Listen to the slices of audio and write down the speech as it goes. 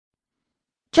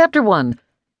Chapter 1.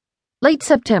 Late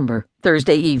September,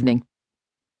 Thursday evening.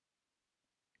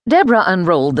 Deborah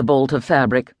unrolled the bolt of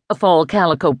fabric, a fall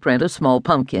calico print of small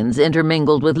pumpkins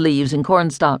intermingled with leaves and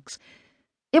cornstalks.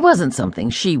 It wasn't something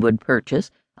she would purchase,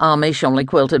 Amish only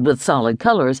quilted with solid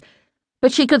colors,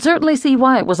 but she could certainly see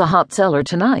why it was a hot seller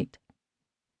tonight.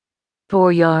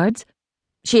 4 yards?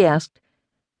 She asked.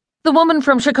 The woman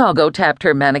from Chicago tapped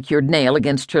her manicured nail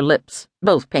against her lips,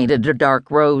 both painted a dark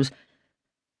rose.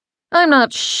 I'm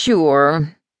not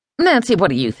sure. Nancy, what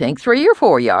do you think, 3 or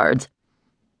 4 yards?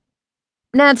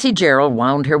 Nancy Gerald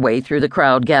wound her way through the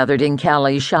crowd gathered in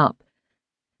Callie's shop.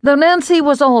 Though Nancy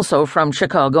was also from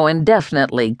Chicago and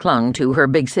definitely clung to her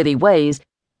big city ways,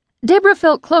 Deborah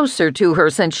felt closer to her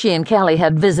since she and Callie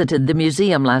had visited the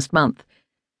museum last month.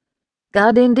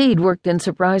 God indeed worked in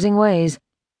surprising ways.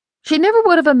 She never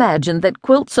would have imagined that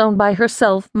quilts owned by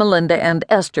herself, Melinda, and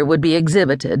Esther would be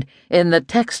exhibited in the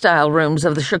textile rooms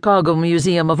of the Chicago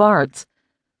Museum of Arts.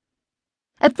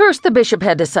 At first, the bishop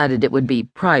had decided it would be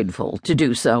prideful to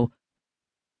do so.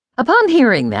 Upon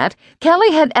hearing that,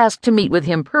 Callie had asked to meet with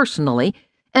him personally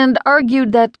and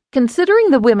argued that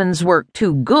considering the women's work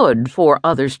too good for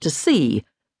others to see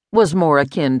was more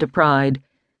akin to pride.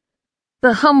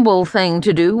 The humble thing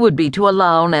to do would be to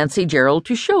allow Nancy Gerald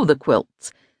to show the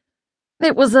quilts.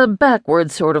 It was a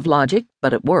backward sort of logic,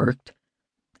 but it worked.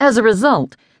 As a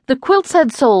result, the quilts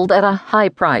had sold at a high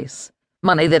price,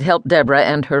 money that helped Deborah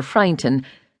and her frighten,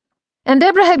 and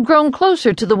Deborah had grown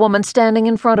closer to the woman standing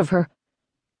in front of her.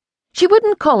 She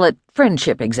wouldn't call it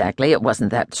friendship exactly, it wasn't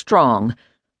that strong,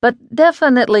 but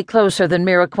definitely closer than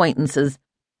mere acquaintances.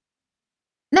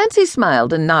 Nancy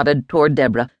smiled and nodded toward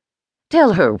Deborah.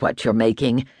 Tell her what you're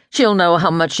making. She'll know how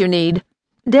much you need.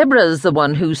 Deborah's the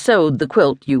one who sewed the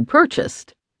quilt you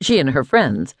purchased, she and her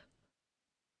friends.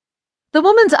 The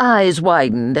woman's eyes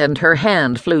widened and her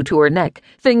hand flew to her neck,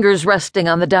 fingers resting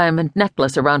on the diamond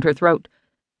necklace around her throat.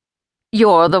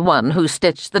 You're the one who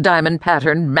stitched the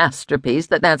diamond-patterned masterpiece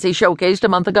that Nancy showcased a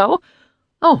month ago?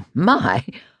 Oh, my.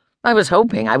 I was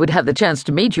hoping I would have the chance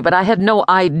to meet you, but I had no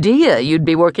idea you'd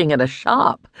be working in a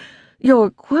shop. Your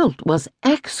quilt was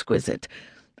exquisite.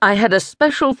 I had a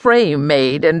special frame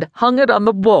made and hung it on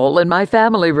the wall in my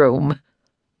family room.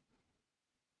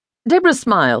 Deborah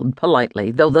smiled politely,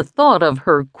 though the thought of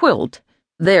her quilt,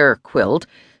 their quilt,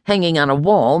 hanging on a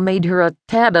wall made her a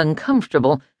tad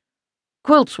uncomfortable.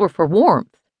 Quilts were for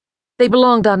warmth. They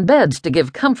belonged on beds to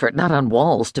give comfort, not on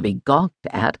walls to be gawked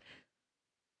at.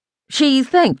 She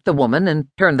thanked the woman and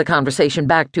turned the conversation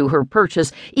back to her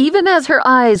purchase, even as her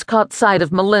eyes caught sight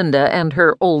of Melinda and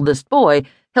her oldest boy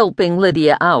helping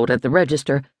Lydia out at the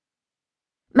register.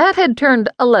 Matt had turned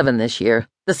 11 this year,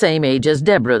 the same age as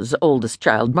Deborah's oldest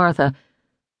child, Martha.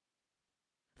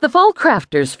 The Fall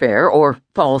Crafters' Fair, or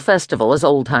Fall Festival as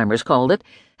old-timers called it,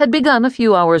 had begun a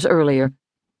few hours earlier.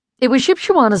 It was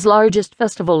Shipshewanah's largest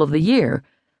festival of the year.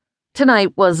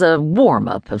 Tonight was a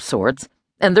warm-up of sorts,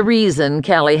 and the reason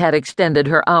Callie had extended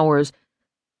her hours.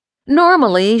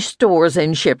 Normally, stores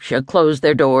in Shipsha closed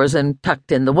their doors and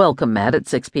tucked in the welcome mat at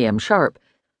 6 p.m. sharp,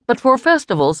 but for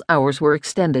festivals, hours were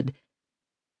extended.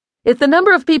 If the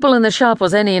number of people in the shop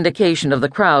was any indication of the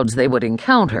crowds they would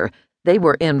encounter, they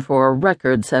were in for a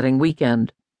record-setting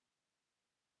weekend.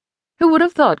 Who would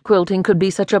have thought quilting could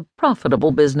be such a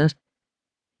profitable business?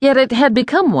 Yet it had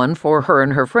become one for her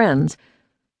and her friends.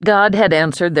 God had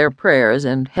answered their prayers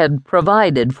and had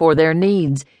provided for their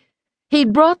needs.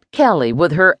 He'd brought Callie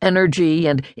with her energy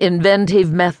and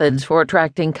inventive methods for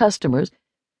attracting customers,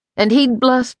 and he'd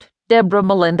blessed Deborah,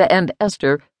 Melinda, and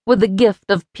Esther with the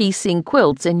gift of piecing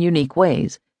quilts in unique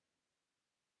ways.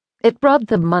 It brought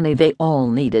the money they all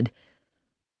needed.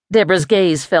 Deborah's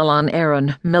gaze fell on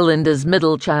Aaron, Melinda's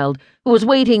middle child, who was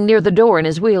waiting near the door in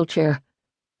his wheelchair,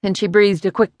 and she breathed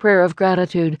a quick prayer of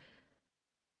gratitude.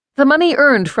 The money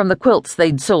earned from the quilts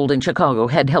they'd sold in Chicago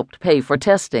had helped pay for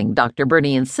testing Dr.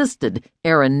 Burney insisted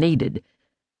Aaron needed.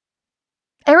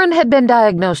 Aaron had been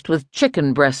diagnosed with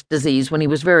chicken breast disease when he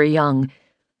was very young.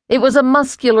 It was a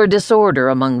muscular disorder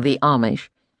among the Amish.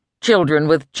 Children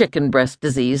with chicken breast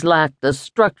disease lacked the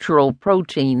structural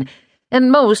protein,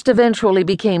 and most eventually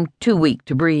became too weak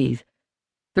to breathe.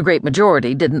 The great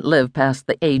majority didn't live past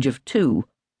the age of 2.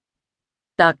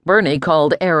 Doc Burney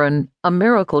called Aaron a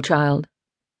miracle child.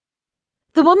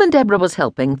 The woman Deborah was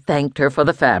helping thanked her for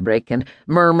the fabric and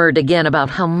murmured again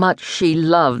about how much she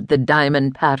loved the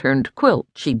diamond-patterned quilt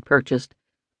she'd purchased.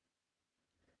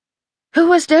 Who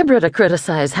was Deborah to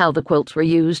criticize how the quilts were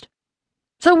used?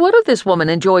 So what if this woman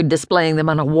enjoyed displaying them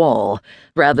on a wall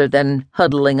rather than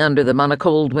huddling under them on a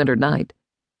cold winter night?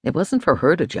 It wasn't for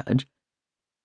her to judge.